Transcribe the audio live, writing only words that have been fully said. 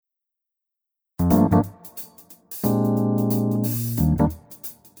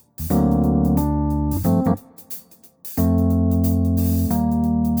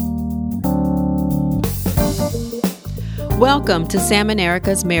Welcome to Sam and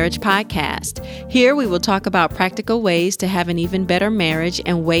Erica's Marriage Podcast. Here we will talk about practical ways to have an even better marriage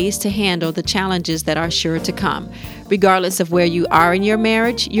and ways to handle the challenges that are sure to come. Regardless of where you are in your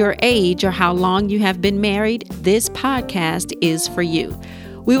marriage, your age, or how long you have been married, this podcast is for you.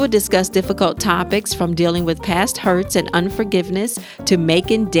 We will discuss difficult topics from dealing with past hurts and unforgiveness to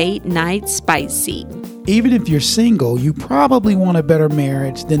making date night spicy. Even if you're single, you probably want a better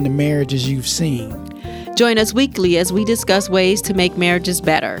marriage than the marriages you've seen. Join us weekly as we discuss ways to make marriages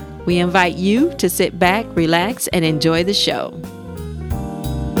better. We invite you to sit back, relax, and enjoy the show.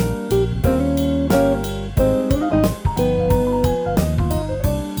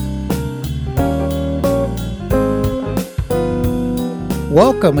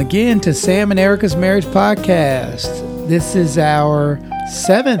 Welcome again to Sam and Erica's Marriage Podcast. This is our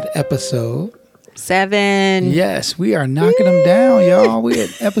 7th episode. 7. Yes, we are knocking them down, y'all. We're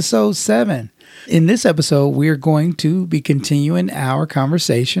at episode 7. In this episode, we're going to be continuing our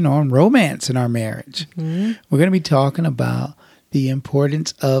conversation on romance in our marriage. Mm-hmm. We're going to be talking about the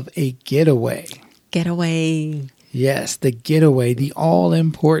importance of a getaway. Getaway. Yes, the getaway, the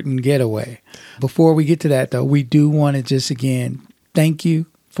all-important getaway. Before we get to that, though, we do want to just, again, thank you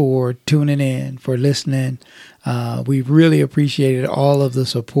for tuning in, for listening. We really appreciated all of the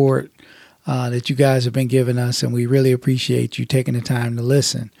support that you guys have been giving us, and we really appreciate you taking the time to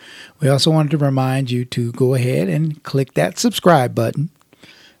listen. We also wanted to remind you to go ahead and click that subscribe button.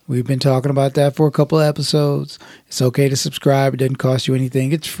 We've been talking about that for a couple of episodes. It's okay to subscribe. It doesn't cost you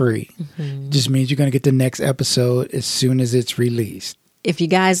anything. It's free. Mm-hmm. It just means you're going to get the next episode as soon as it's released. If you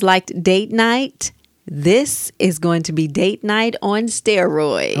guys liked date night, this is going to be date night on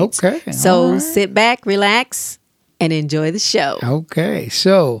steroids. Okay. So sit back, relax, and enjoy the show. Okay.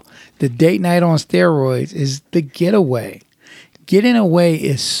 So the date night on steroids is the getaway. Getting away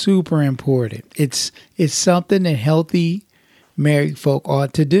is super important. It's something that healthy married folk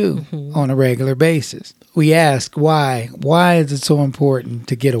ought to do on a regular basis. We ask why. Why is it so important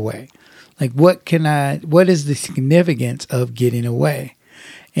to get away? Like what is the significance of getting away?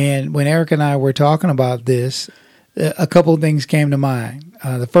 And when Eric and I were talking about this, a couple of things came to mind.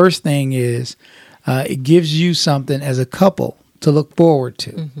 The first thing is it gives you something as a couple to look forward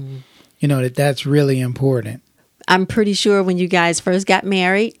to. Mm-hmm. You know, that's really important. I'm pretty sure when you guys first got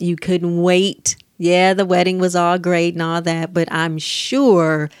married, you couldn't wait. Yeah, the wedding was all great and all that, but I'm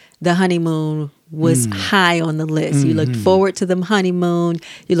sure the honeymoon was high on the list. Mm-hmm. You looked forward to the honeymoon.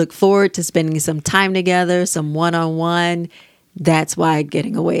 You look forward to spending some time together, some one-on-one. That's why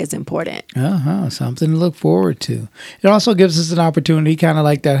getting away is important. Something to look forward to. It also gives us an opportunity, kind of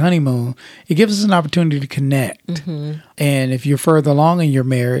like that honeymoon. It gives us an opportunity to connect. Mm-hmm. And if you're further along in your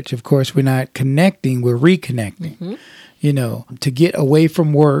marriage, of course, we're not connecting, we're reconnecting. Mm-hmm. You know, to get away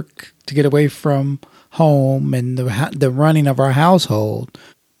from work, to get away from home and the running of our household,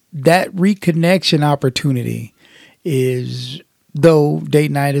 that reconnection opportunity is, though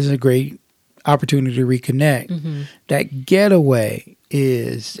date night is a great opportunity to reconnect. Mm-hmm. That getaway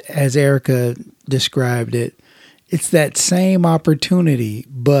is, as Erica described it, it's that same opportunity,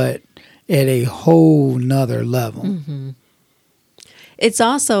 but at a whole nother level. Mm-hmm. It's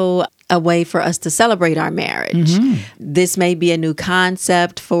also a way for us to celebrate our marriage. Mm-hmm. This may be a new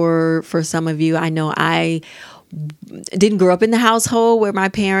concept for some of you. I know I didn't grow up in the household where my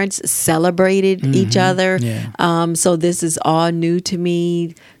parents celebrated each other. Yeah. So this is all new to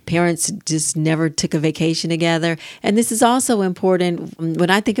me. Parents just never took a vacation together. And this is also important. When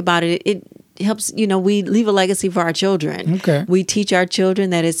I think about it, it helps, we leave a legacy for our children. Okay. We teach our children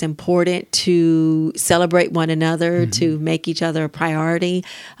that it's important to celebrate one another, to make each other a priority,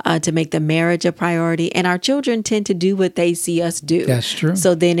 to make the marriage a priority. And our children tend to do what they see us do. That's true.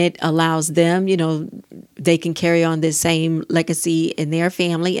 So then it allows them, they can carry on this same legacy in their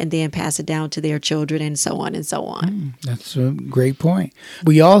family and then pass it down to their children and so on and so on. That's a great point.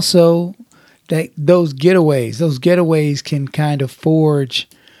 We also, those getaways can kind of forge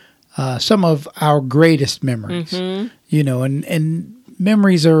some of our greatest memories, and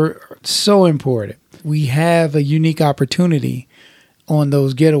memories are so important. We have a unique opportunity on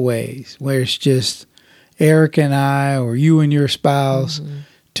those getaways where it's just Eric and I, or you and your spouse,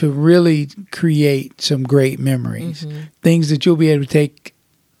 to really create some great memories, things that you'll be able to take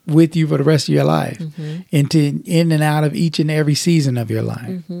with you for the rest of your life, in and out of each and every season of your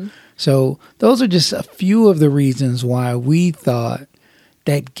life. So those are just a few of the reasons why we thought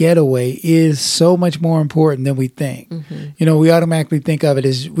that getaway is so much more important than we think. We automatically think of it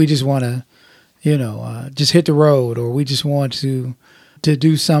as we just want to, just hit the road, or we just want to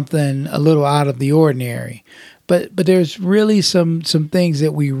do something a little out of the ordinary. But there's really some things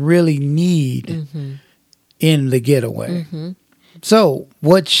that we really need in the getaway. Mm-hmm. So,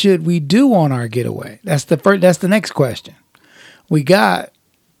 what should we do on our getaway? That's the next question. We got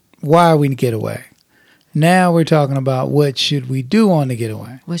why we getaway. Now we're talking about what should we do on the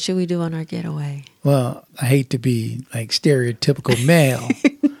getaway. What should we do on our getaway? Well, I hate to be like stereotypical male.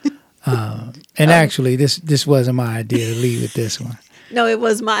 Actually, this wasn't my idea to lead with this one. No, it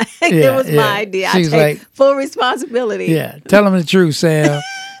was my Yeah, my idea. I She's take like, full responsibility. yeah, tell them the truth, Sam.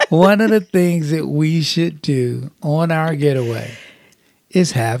 One of the things that we should do on our getaway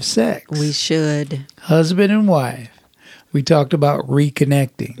is have sex. We should. Husband and wife. We talked about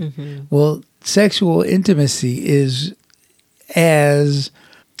reconnecting. Mm-hmm. Well, sexual intimacy is as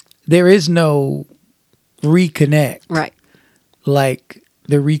there is no reconnect Right. like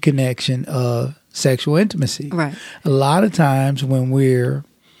the reconnection of sexual intimacy. Right. A lot of times when we're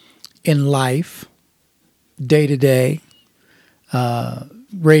in life, day to day,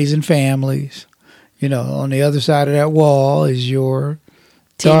 raising families, on the other side of that wall is your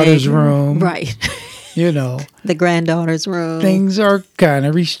daughter's room. Right. The granddaughter's room. Things are kind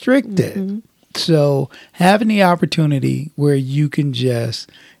of restricted. Mm-hmm. So having the opportunity where you can just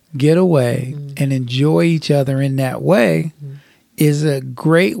get away and enjoy each other in that way is a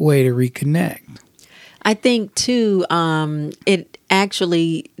great way to reconnect. I think too, it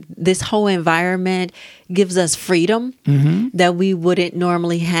actually, this whole environment gives us freedom that we wouldn't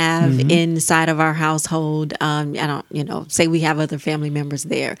normally have inside of our household. I don't, say we have other family members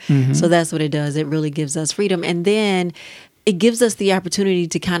there. So that's what it does. It really gives us freedom. And then it gives us the opportunity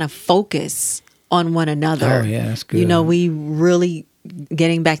to kind of focus on one another. Oh, yeah, that's good. We really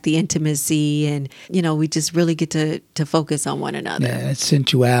getting back the intimacy and, we just really get to focus on one another. Yeah, it's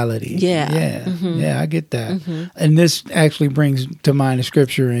sensuality. Yeah. Yeah. Yeah, I get that. And this actually brings to mind a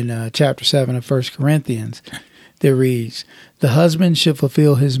scripture in chapter 7 of 1 Corinthians that reads, "The husband should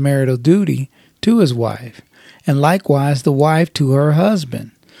fulfill his marital duty to his wife, and likewise the wife to her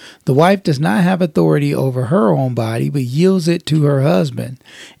husband. The wife does not have authority over her own body, but yields it to her husband.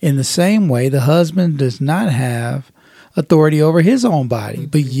 In the same way, the husband does not have authority over his own body,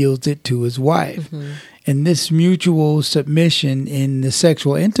 but yields it to his wife." And this mutual submission in the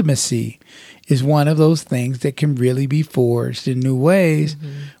sexual intimacy is one of those things that can really be forged in new ways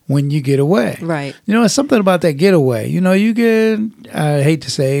when you get away. Right. It's something about that getaway. You get, I hate to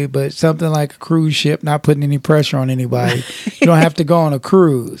say, but something like a cruise ship, not putting any pressure on anybody. You don't have to go on a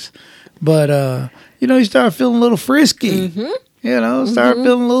cruise. But, you start feeling a little frisky. Start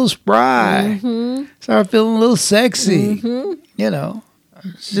feeling a little spry. Start feeling a little sexy.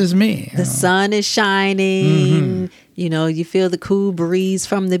 It's just me. The sun is shining. You feel the cool breeze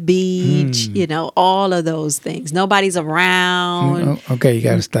from the beach. All of those things. Nobody's around. Okay, you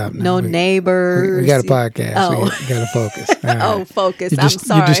got to stop now. No neighbors. We got a podcast. Oh. We got to focus. All right. Oh, focus. I'm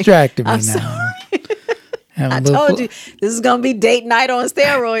sorry. You distracted me I'm now. I told you this is gonna be date night on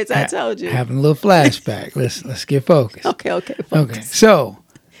steroids. I told you. Having a little flashback. Let's get focused. Okay. Focus. Okay. So,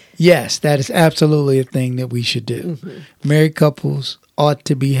 yes, that is absolutely a thing that we should do. Married couples ought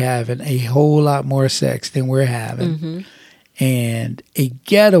to be having a whole lot more sex than we're having, and a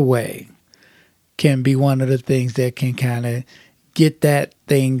getaway can be one of the things that can kind of get that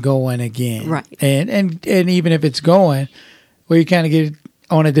thing going again. Right. And even if it's going, well, you kind of get it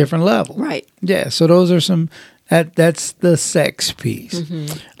on a different level. Right. Yeah. So those are that's the sex piece.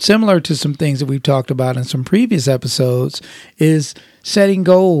 Similar to some things that we've talked about in some previous episodes is setting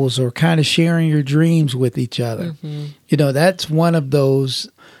goals or kind of sharing your dreams with each other. That's one of those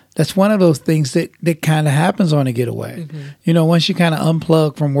things that kind of happens on a getaway. Once you kind of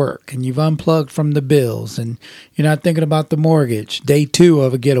unplug from work and you've unplugged from the bills and you're not thinking about the mortgage, day 2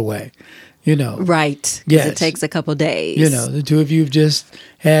 of a getaway. Right. Yes. It takes a couple days. The two of you have just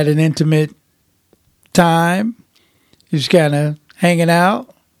had an intimate time. You're just kind of hanging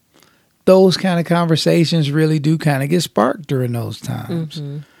out. Those kind of conversations really do kind of get sparked during those times.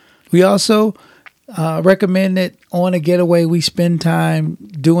 We also recommend that on a getaway, we spend time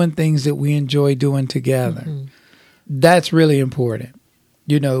doing things that we enjoy doing together. That's really important.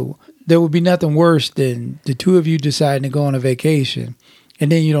 There would be nothing worse than the two of you deciding to go on a vacation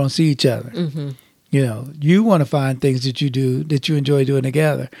and then you don't see each other. You want to find things that you do that you enjoy doing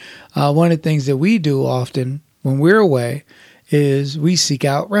together. One of the things that we do often when we're away is we seek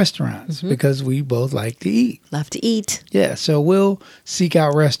out restaurants because we both like to eat. Love to eat. Yeah, so we'll seek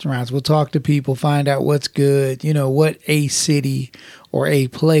out restaurants. We'll talk to people, find out what's good, what a city or a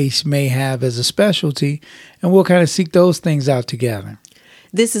place may have as a specialty, and we'll kind of seek those things out together.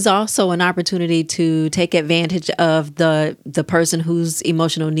 This is also an opportunity to take advantage of the person whose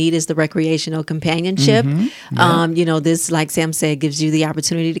emotional need is the recreational companionship. This, like Sam said, gives you the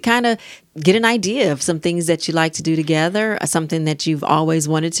opportunity to kind of get an idea of some things that you like to do together, something that you've always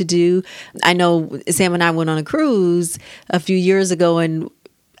wanted to do. I know Sam and I went on a cruise a few years ago, and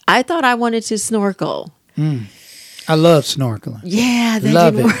I thought I wanted to snorkel. I love snorkeling. Yeah,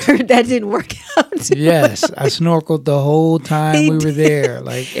 that didn't work out. Yes, I snorkeled the whole time we were there,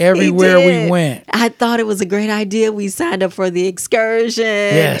 like everywhere we went. I thought it was a great idea. We signed up for the excursion,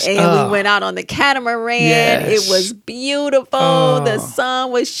 and we went out on the catamaran. Yes. It was beautiful. The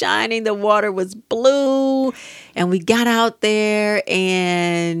sun was shining. The water was blue, and we got out there,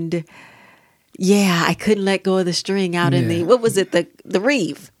 and I couldn't let go of the string out in the, what was it, the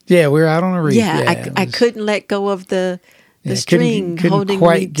reef. Yeah, we were out on a reef. Yeah, I couldn't let go of the string couldn't holding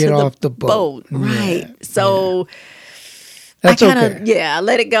quite me get to off the boat. Right. So that's I kind of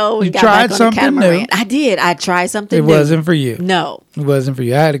let it go. And you got tried back on something the new. I did. I tried something It new. wasn't for you. No. It wasn't for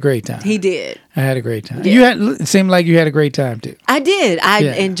you. I had a great time. He did. I had a great time. Yeah. It seemed like you had a great time too. I did. I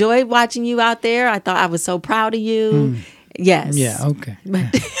enjoyed watching you out there. I thought I was so proud of you. Yes. Yeah, okay.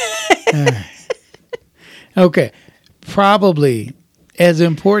 All right. Okay. Probably, as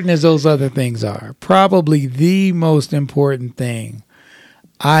important as those other things are, probably the most important thing,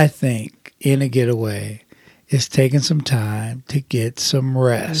 I think, in a getaway is taking some time to get some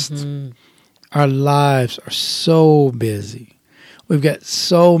rest. Our lives are so busy. We've got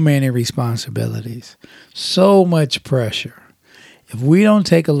so many responsibilities, so much pressure. If we don't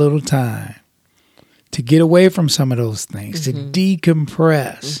take a little time to get away from some of those things, to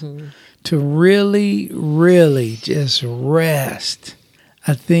decompress, to really, really just rest,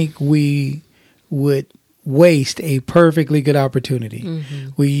 I think we would waste a perfectly good opportunity.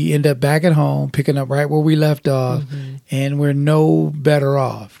 We end up back at home, picking up right where we left off, and we're no better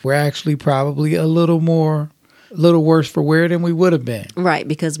off. We're actually probably a little worse for wear than we would have been. Right,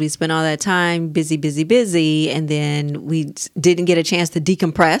 because we spent all that time busy, and then we didn't get a chance to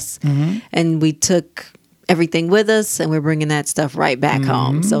decompress, and we took everything with us, and we're bringing that stuff right back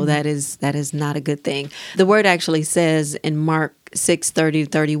home. So that is not a good thing. The word actually says in Mark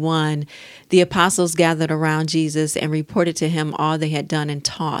 6:30-31, the apostles gathered around Jesus and reported to him all they had done and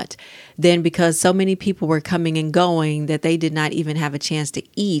taught. Then, because so many people were coming and going that they did not even have a chance to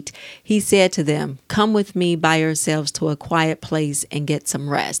eat, he said to them, "Come with me by yourselves to a quiet place and get some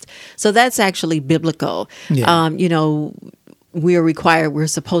rest." So that's actually biblical. We're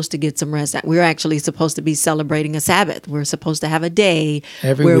supposed to get some rest. We're actually supposed to be celebrating a Sabbath. We're supposed to have a day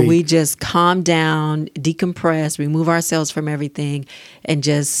where we just calm down, decompress, remove ourselves from everything, and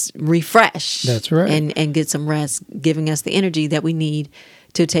just refresh. That's right. And get some rest, giving us the energy that we need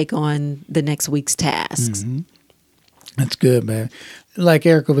to take on the next week's tasks. That's good, man. Like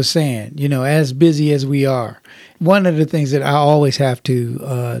Erica was saying, as busy as we are, one of the things that I always have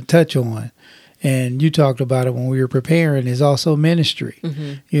to touch on, and you talked about it when we were preparing, is also ministry.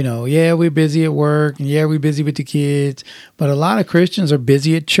 We're busy at work, and we're busy with the kids, but a lot of Christians are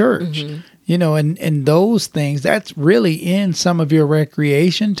busy at church. And those things, that's really in some of your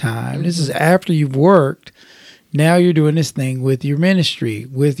recreation time. This is after you've worked. Now you're doing this thing with your ministry,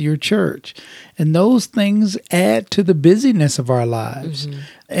 with your church. And those things add to the busyness of our lives.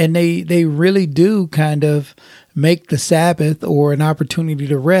 And they really do kind of make the Sabbath or an opportunity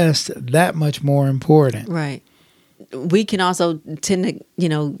to rest that much more important. Right. We can also tend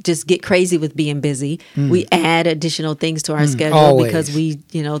to, just get crazy with being busy. We add additional things to our schedule because we,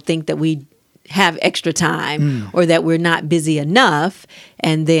 think that we have extra time or that we're not busy enough.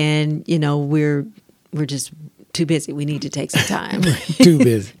 And then, we're just too busy. We need to take some time. Too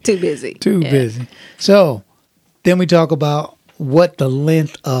busy. Too busy. Too busy. So then we talk about what the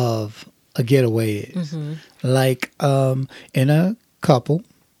length of a getaway is. Like in a couple,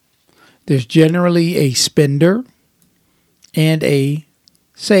 there's generally a spender and a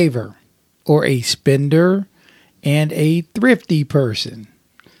saver, or a spender and a thrifty person,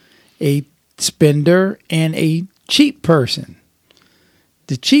 a spender and a cheap person.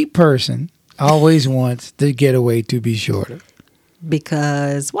 The cheap person always wants the getaway to be shorter.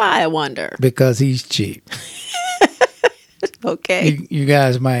 Because why, I wonder? Because he's cheap. Okay. You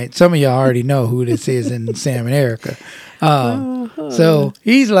guys might, some of y'all already know who this is in Sam and Erica. So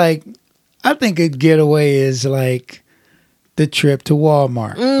he's like, I think a getaway is like the trip to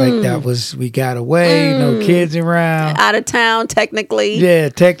Walmart. Like that was, we got away, no kids around. Out of town, technically. Yeah,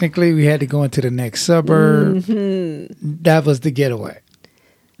 technically we had to go into the next suburb. That was the getaway.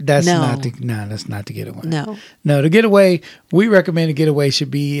 That's not the getaway. No, the getaway, we recommend a getaway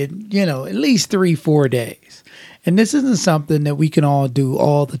should be, at least 3-4 days. And this isn't something that we can all do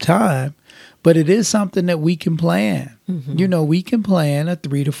all the time, but it is something that we can plan. You know, we can plan a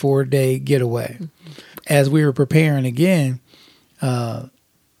 3 to 4 day getaway. As we were preparing again,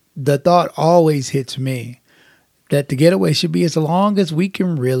 the thought always hits me that the getaway should be as long as we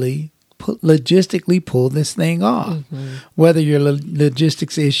can really logistically pull this thing off. Whether your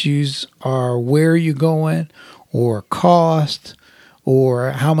logistics issues are where you're going or cost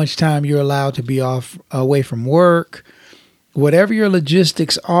or how much time you're allowed to be away from work, whatever your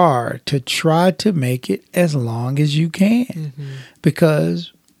logistics are, to try to make it as long as you can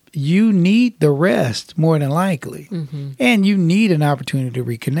because you need the rest more than likely and you need an opportunity to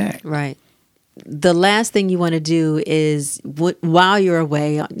reconnect. Right. The last thing you want to do is while you're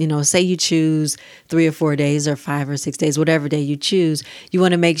away, you know, say you choose 3 or 4 days or 5 or 6 days, whatever day you choose, you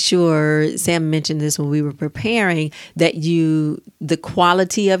want to make sure, Sam mentioned this when we were preparing, that the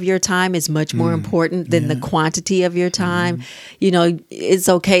quality of your time is much more important than the quantity of your time. You know, it's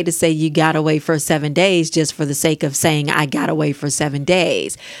okay to say you got away for 7 days just for the sake of saying I got away for 7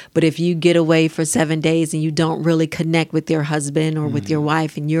 days. But if you get away for 7 days and you don't really connect with your husband or with your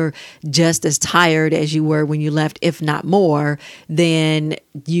wife and you're just as tired as you were when you left, if not more, then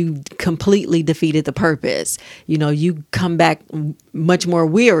you completely defeated the purpose. You know, you come back much more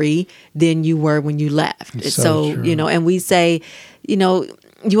weary than you were when you left. So you know, and we say, you know,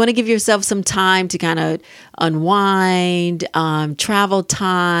 you want to give yourself some time to kind of unwind, travel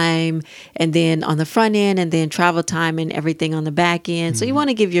time, and then on the front end, and then travel time and everything on the back end. So you want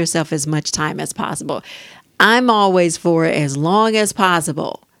to give yourself as much time as possible. I'm always for as long as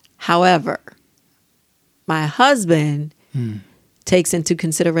possible. However, my husband takes into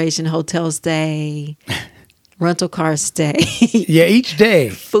consideration hotel stay, rental car stay. Yeah, each day.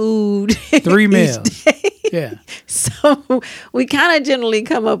 Food. 3 meals. Yeah. So we kind of generally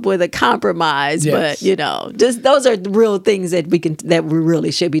come up with a compromise, but you know, just those are real things that we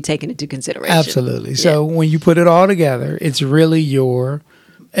really should be taking into consideration. Absolutely. So when you put it all together, it's really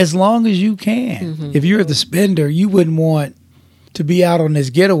as long as you can. If you're the spender, you wouldn't want to be out on this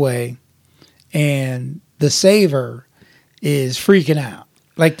getaway and the saver is freaking out.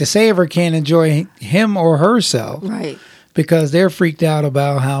 Like the saver can't enjoy him or herself. Right. Because they're freaked out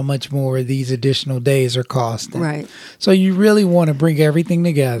about how much more these additional days are costing. Right. So you really want to bring everything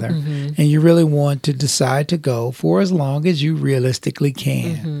together and you really want to decide to go for as long as you realistically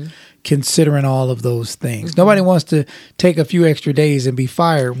can, considering all of those things. Nobody wants to take a few extra days and be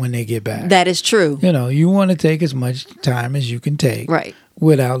fired when they get back. That is true. You know, you want to take as much time as you can take. Right.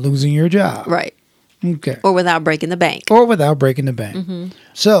 Without losing your job. Right. Okay. Or without breaking the bank.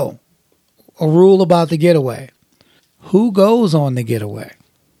 So, a rule about the getaway. Who goes on the getaway?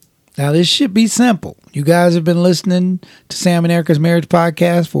 Now, this should be simple. You guys have been listening to Sam and Erica's Marriage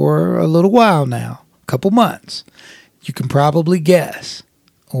Podcast for a little while now, a couple months. You can probably guess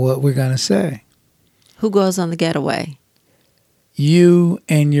what we're going to say. Who goes on the getaway? You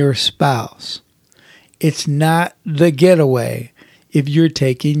and your spouse. It's not the getaway if you're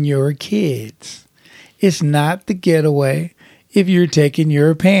taking your kids. It's not the getaway if you're taking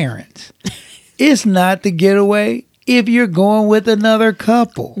your parents. It's not the getaway if you're going with another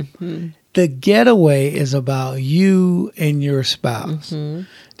couple. The getaway is about you and your spouse.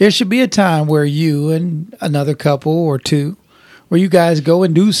 There should be a time where you and another couple or two, where you guys go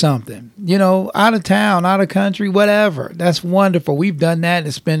and do something, you know, out of town, out of country, whatever. That's wonderful. We've done that.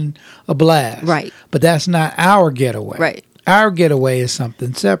 It's been a blast. Right. But that's not our getaway. Right. Our getaway is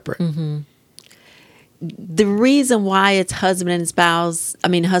something separate. The reason why it's husband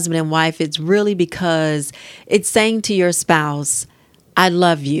and wife, it's really because it's saying to your spouse, I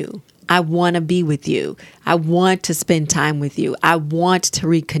love you. I want to be with you. I want to spend time with you. I want to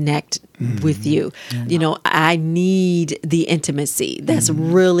reconnect with you. You know, I need the intimacy. That's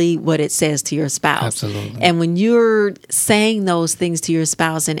really what it says to your spouse. Absolutely. And when you're saying those things to your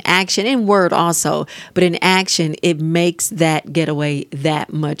spouse in action, in word also, but in action, it makes that getaway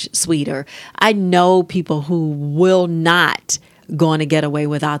that much sweeter. I know people who will not go on a getaway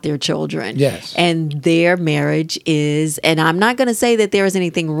without their children. Yes. And their marriage is, and I'm not going to say that there is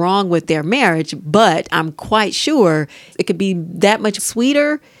anything wrong with their marriage, but I'm quite sure it could be that much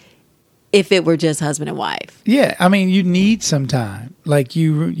sweeter if it were just husband and wife. Yeah, I mean, you need some time. Like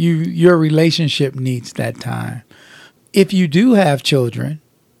your relationship needs that time. If you do have children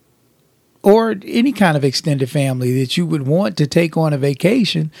or any kind of extended family that you would want to take on a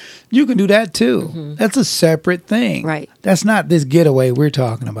vacation, you can do that too. That's a separate thing. Right. That's not this getaway we're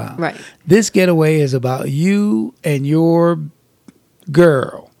talking about. Right. This getaway is about you and your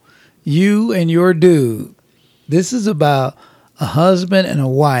girl, you and your dude. This is about a husband and a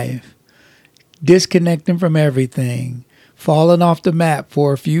wife disconnecting from everything, falling off the map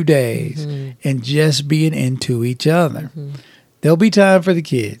for a few days, and just being into each other. There'll be time for the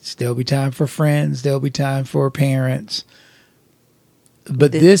kids. There'll be time for friends. There'll be time for parents.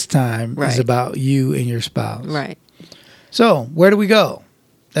 But this time is about you and your spouse. Right. So, where do we go?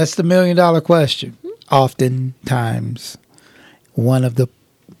 That's the $1 million question. Oftentimes, one of the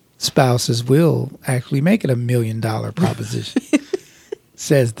spouses will actually make it $1 million proposition,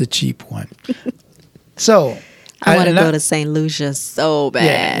 says the cheap one. So, I want to go to St. Lucia so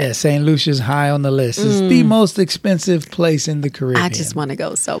bad. Yeah, St. Lucia's high on the list. It's the most expensive place in the Caribbean. I just want to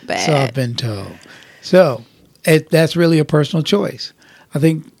go so bad. So I've been told. So that's really a personal choice. I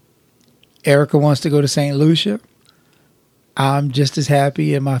think Erica wants to go to St. Lucia. I'm just as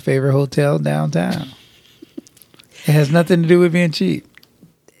happy in my favorite hotel downtown. It has nothing to do with being cheap.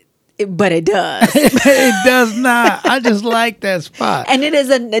 But it does. It does not. I just like that spot. And it is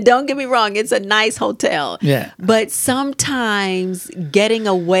don't get me wrong, it's a nice hotel. Yeah. But sometimes getting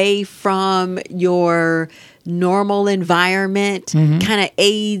away from your normal environment kind of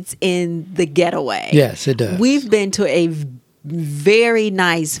aids in the getaway. Yes, it does. We've been to a very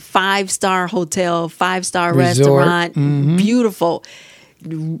nice 5-star hotel, 5-star Resort. restaurant, beautiful,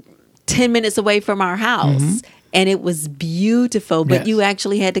 10 minutes away from our house. And it was beautiful, but you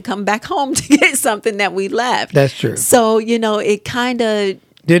actually had to come back home to get something that we left. That's true. So, it kind of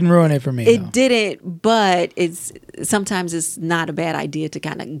didn't ruin it for me. It didn't, but sometimes it's not a bad idea to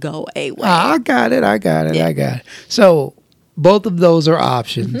kind of go away. I got it. So both of those are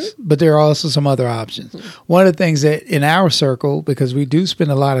options, but there are also some other options. One of the things that in our circle, because we do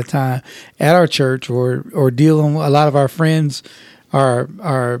spend a lot of time at our church or dealing with a lot of our friends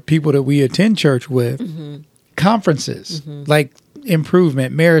are people that we attend church with, conferences like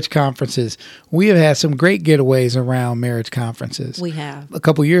improvement, marriage conferences. We have had some great getaways around marriage conferences. We have. A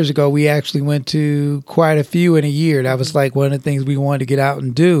couple years ago, we actually went to quite a few in a year. That was like one of the things we wanted to get out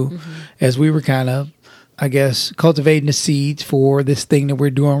and do as we were kind of, I guess, cultivating the seeds for this thing that we're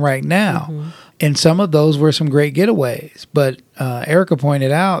doing right now. And some of those were some great getaways. But Erica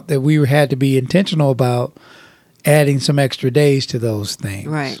pointed out that we had to be intentional about adding some extra days to those things.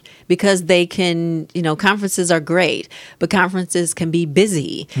 Right. Because they can, conferences are great, but conferences can be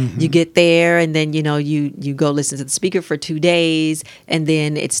busy. You get there and then, you go listen to the speaker for 2 days and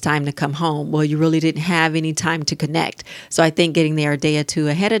then it's time to come home. Well, you really didn't have any time to connect. So I think getting there a day or two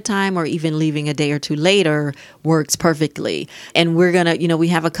ahead of time or even leaving a day or two later works perfectly. And we're going to, we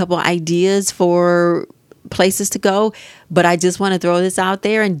have a couple ideas for places to go, but I just want to throw this out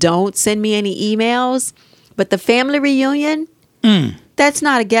there and don't send me any emails. But the family reunion, that's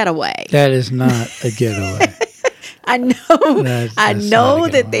not a getaway. That is not a getaway. I know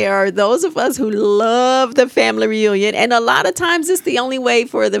that there are those of us who love the family reunion, and a lot of times it's the only way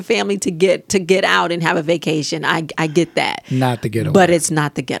for the family to get out and have a vacation. I get that. Not the getaway. But it's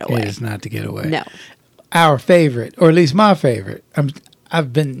not the getaway. It is not the getaway. No. Our favorite, or at least my favorite,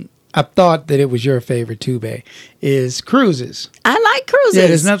 I thought that it was your favorite too, Bae, is cruises. I like cruises. Yeah,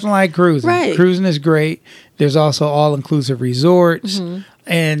 there's nothing like cruising. Right. Cruising is great. There's also all-inclusive resorts.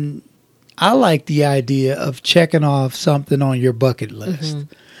 And I like the idea of checking off something on your bucket list.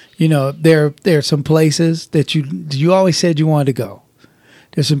 There are some places that you always said you wanted to go.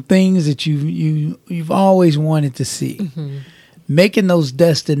 There's some things that you've always wanted to see. Making those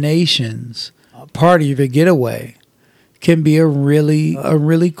destinations part of your getaway can be a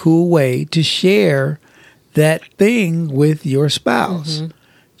really cool way to share that thing with your spouse.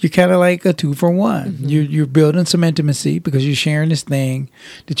 You're kind of like a 2-for-1. You're building some intimacy because you're sharing this thing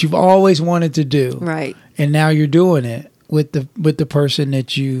that you've always wanted to do. Right. And now you're doing it with the person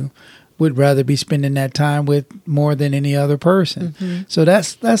that you would rather be spending that time with more than any other person. So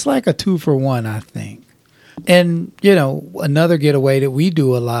that's like a 2-for-1, I think. And, another getaway that we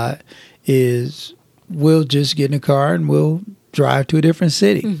do a lot is we'll just get in a car and we'll drive to a different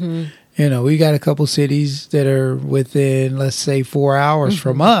city. We got a couple cities that are within, let's say, 4 hours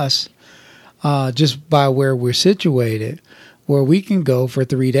from us, just by where we're situated, where we can go for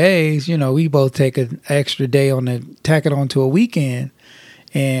 3 days. We both take an extra day tack it onto a weekend,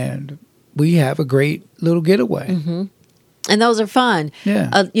 and we have a great little getaway. And those are fun.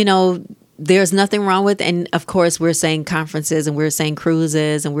 Yeah. There's nothing wrong with, and of course we're saying conferences and we're saying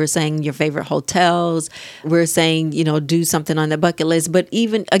cruises and we're saying your favorite hotels. We're saying, do something on the bucket list, but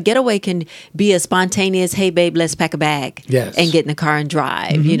even a getaway can be a spontaneous, hey babe, let's pack a bag and get in the car and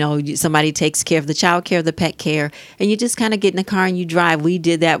drive. Somebody takes care of the child care, the pet care, and you just kind of get in the car and you drive. We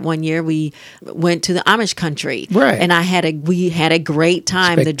did that one year. We went to the Amish country. Right. And we had a great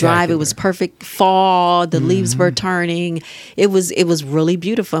time. The drive, it was perfect fall. The leaves were turning. It was really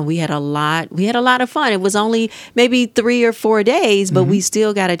beautiful. And we had a lot lot. We had a lot of fun. It was only maybe 3 or 4 days, but we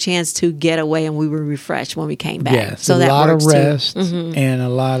still got a chance to get away, and we were refreshed when we came back. Yes, so a that lot of works, rest too. and a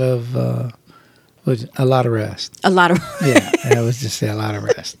lot of rest. A lot of Yeah, I was just saying a lot of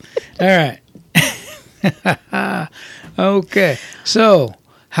rest. All right. Okay. So,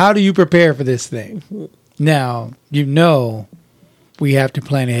 how do you prepare for this thing? Now, we have to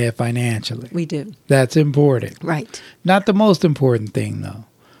plan ahead financially. We do. That's important. Right. Not the most important thing, though.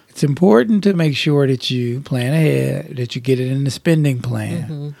 It's important to make sure that you plan ahead, that you get it in the spending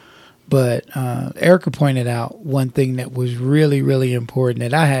plan. But Erica pointed out one thing that was really, really important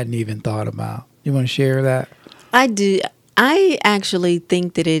that I hadn't even thought about. You want to share that? I do. I actually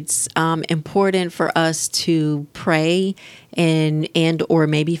think that it's important for us to pray and or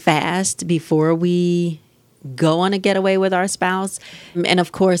maybe fast before we go on a getaway with our spouse. And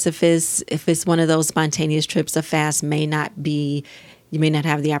of course, if it's one of those spontaneous trips, a fast may not be. You may not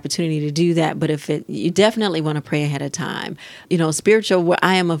have the opportunity to do that, but you definitely want to pray ahead of time. Spiritual.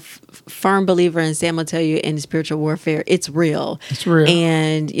 I am a firm believer, and Sam will tell you, in spiritual warfare, it's real. It's real.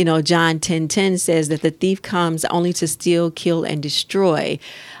 And John 10:10 says that the thief comes only to steal, kill, and destroy.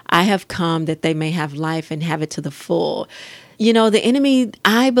 I have come that they may have life and have it to the full. The enemy.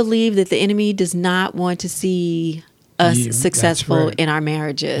 I believe that the enemy does not want to see us successful in our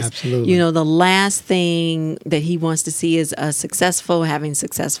marriages. Absolutely. The last thing that he wants to see is us successful, having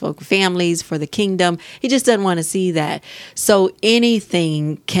successful families for the kingdom. He just doesn't want to see that. So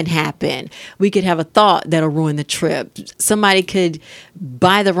anything can happen. We could have a thought that'll ruin the trip. Somebody could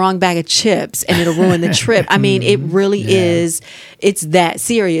buy the wrong bag of chips and it'll ruin the trip. I mean, it really is. It's that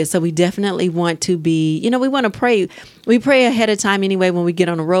serious. So we definitely want to be, we want to pray. We pray ahead of time anyway when we get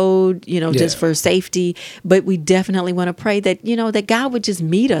on the road, just for safety. But we definitely want to pray that, that God would just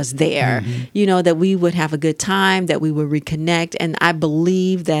meet us there, that we would have a good time, that we would reconnect. And I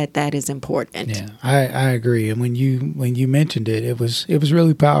believe that that is important. Yeah, I agree. And when you mentioned it, it was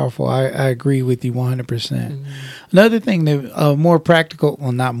really powerful. I agree with you 100%. Another thing that more practical,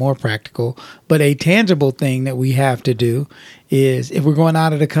 well, not more practical, but a tangible thing that we have to do is if we're going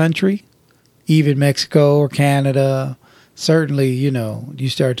out of the country, even Mexico or Canada, certainly, you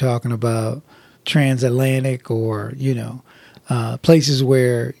start talking about transatlantic or, places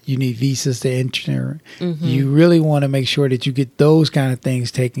where you need visas to enter. You really want to make sure that you get those kind of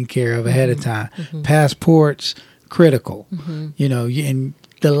things taken care of ahead of time. Passports, critical. And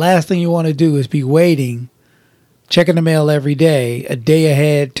the last thing you want to do is be waiting, checking the mail every day, a day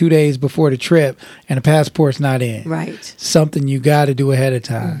ahead, 2 days before the trip, and the passport's not in. Right. Something you got to do ahead of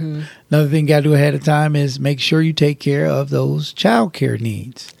time. Another thing you got to do ahead of time is make sure you take care of those child care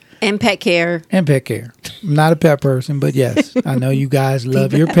needs. And pet care. I'm not a pet person, but yes, I know you guys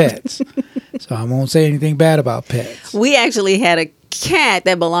love your pets. So I won't say anything bad about pets. We actually had a cat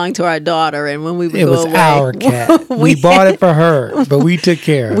that belonged to our daughter, and when we would it go was away, our cat. we bought it for her, but we took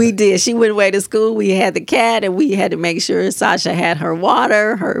care of we it. did. She went away to school. We had the cat, and we had to make sure Sasha had her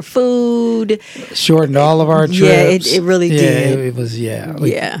water, her food. Shortened all of our trips. Yeah, it really did. It was,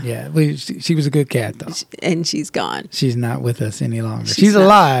 she was a good cat, though. And she's gone. She's not with us any longer. She's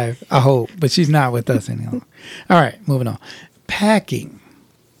alive, I hope, but she's not with us any longer. All right, moving on. Packing.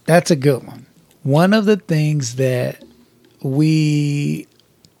 That's a good one. One of the things that it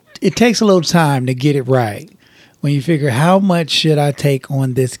takes a little time to get it right when you figure how much should I take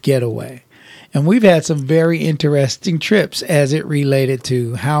on this getaway. And we've had some very interesting trips as it related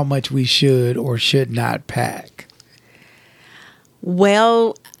to how much we should or should not pack.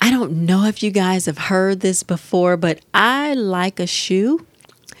 Well, I don't know if you guys have heard this before, but I like a shoe.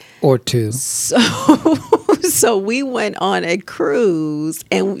 Or two. So we went on a cruise,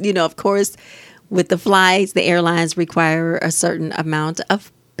 and of course, with the flights, the airlines require a certain amount of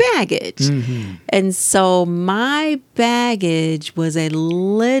baggage. And so my baggage was a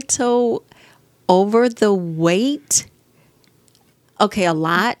little over the weight. Okay, a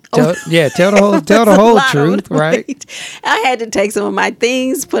lot. Tell the whole truth, right? I had to take some of my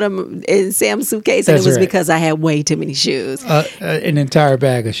things, put them in Sam's suitcase, and it was because I had way too many shoes. An entire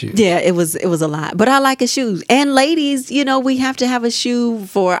bag of shoes. Yeah, it was a lot. But I like a shoe. And ladies, we have to have a shoe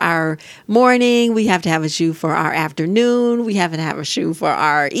for our morning. We have to have a shoe for our afternoon. We have to have a shoe for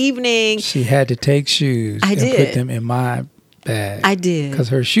our evening. She had to take shoes and put them in my bag. I did. Because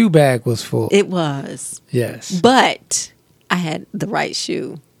her shoe bag was full. It was. Yes. But I had the right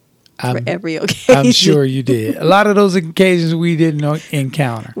shoe for every occasion. I'm sure you did. A lot of those occasions we didn't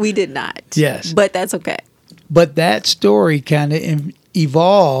encounter. We did not. Yes. But that's okay. But that story kind of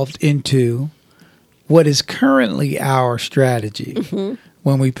evolved into what is currently our strategy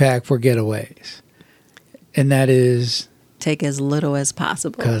when we pack for getaways. And that is Take as little as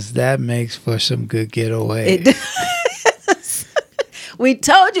possible. Because that makes for some good getaway. It does. We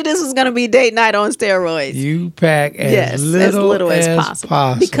told you this was going to be date night on steroids. You pack as little as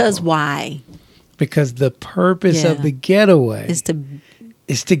possible. Because why? Because the purpose of the getaway is to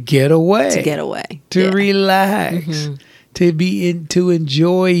get away. To get away. To relax. To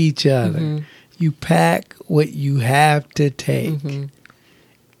enjoy each other. You pack what you have to take.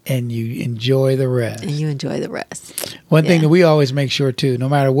 And you enjoy the rest. One thing that we always make sure, too, no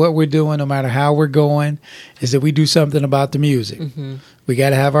matter what we're doing, no matter how we're going, is that we do something about the music. We got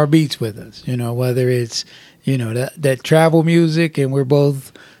to have our beats with us, whether it's, that travel music and we're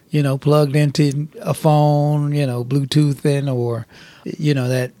both, plugged into a phone, Bluetoothing, or,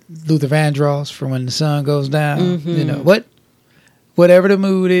 that Luther Vandross from When the Sun Goes Down, whatever the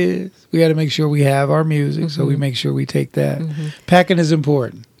mood is, we got to make sure we have our music. So we make sure we take that. Packing is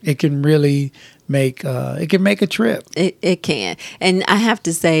important. It can really make a trip. It can. And I have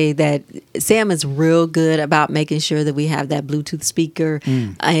to say that Sam is real good about making sure that we have that Bluetooth speaker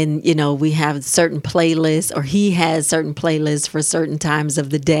and, we have certain playlists, or he has certain playlists for certain times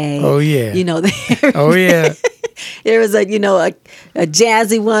of the day. Oh, yeah. Oh, yeah. There was a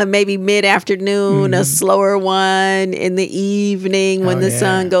jazzy one, maybe mid-afternoon, a slower one in the evening when the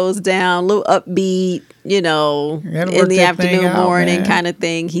sun goes down, a little upbeat, in the afternoon, morning kind of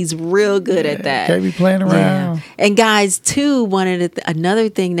thing. He's real good at that. Can't be playing around. Yeah. And guys, too, another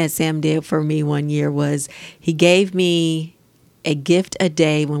thing that Sam did for me one year was he gave me a gift a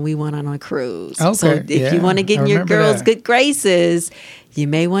day when we went on a cruise. Okay. So if you want to get in your girls' good graces, you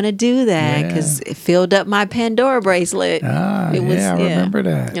may want to to that, because it filled up my Pandora bracelet. I remember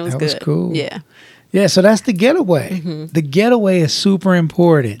that. It was that good. Was cool. Yeah. Yeah, so that's the getaway. The getaway is super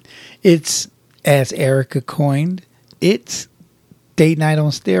important. It's, as Erica coined, it's date night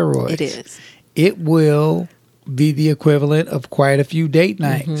on steroids. It is. It will be the equivalent of quite a few date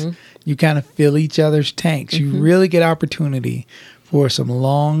nights. You kind of fill each other's tanks. You really get opportunity for some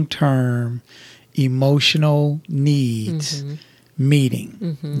long-term emotional needs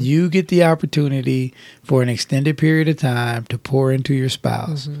meeting. You get the opportunity for an extended period of time to pour into your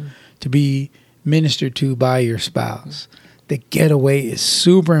spouse, to be ministered to by your spouse. The getaway is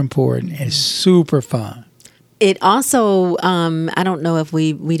super important and super fun. It also, I don't know if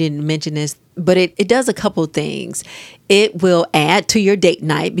we didn't mention this, but it does a couple things. It will add to your date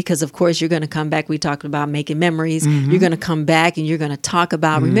night, because of course you're going to come back. We talked about making memories. You're going to come back and you're going to talk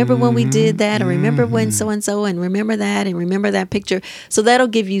about, remember when we did that, or remember when so-and-so, and remember that picture. So that'll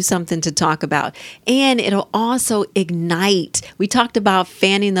give you something to talk about. And it'll also ignite. We talked about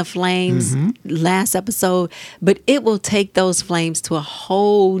fanning the flames last episode, but it will take those flames to a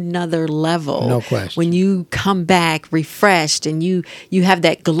whole nother level. No question. When you come back refreshed and you have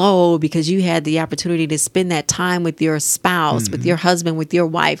that glow because you had the opportunity to spend that time with your spouse, with your husband, with your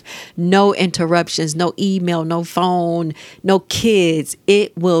wife. No interruptions, no email, no phone, no kids.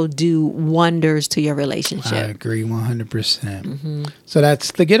 It will do wonders to your relationship. I agree 100%. So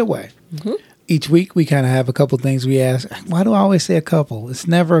that's the getaway. Each week we kind of have a couple things we ask. Why do I always say a couple? It's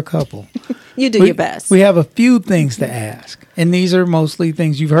never a couple. You do your best. We have a few things to ask. And these are mostly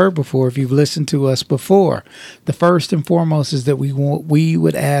things you've heard before if you've listened to us before. The first and foremost is that we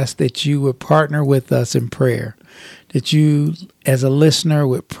would ask that you would partner with us in prayer. That you, as a listener,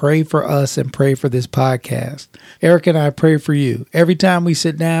 would pray for us and pray for this podcast. Eric and I pray for you. Every time we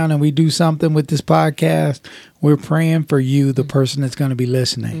sit down and we do something with this podcast, we're praying for you, the person that's going to be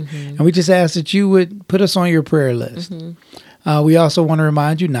listening. And we just ask that you would put us on your prayer list. We also want to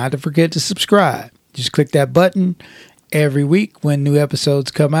remind you not to forget to subscribe. Just click that button every week when new episodes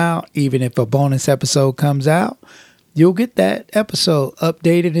come out. Even if a bonus episode comes out, you'll get that episode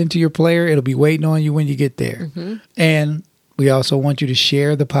updated into your player. It'll be waiting on you when you get there. And we also want you to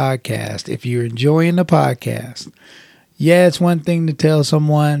share the podcast. If you're enjoying the podcast, yeah, it's one thing to tell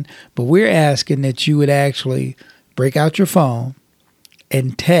someone, but we're asking that you would actually break out your phone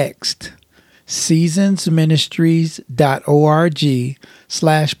and text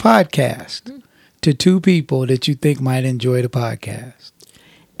seasonsministries.org/podcast to 2 people that you think might enjoy the podcast.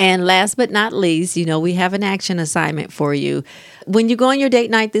 And last but not least, we have an action assignment for you. When you go on your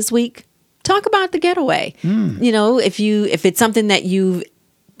date night this week, talk about the getaway. If it's something that you've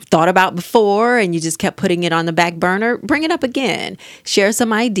thought about before and you just kept putting it on the back burner, bring it up again. Share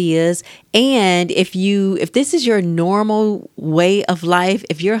some ideas. And if this is your normal way of life,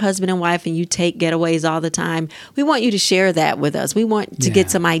 if you're husband and wife and you take getaways all the time, we want you to share that with us. We want to get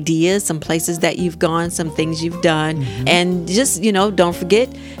some ideas, some places that you've gone, some things you've done. And just, don't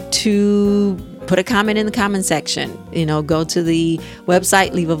forget to put a comment in the comment section. Go to the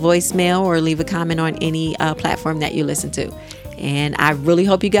website, leave a voicemail, or leave a comment on any platform that you listen to. And I really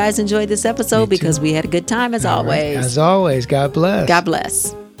hope you guys enjoyed this episode because we had a good time as always. Right. As always, God bless. God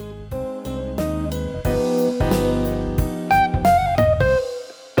bless.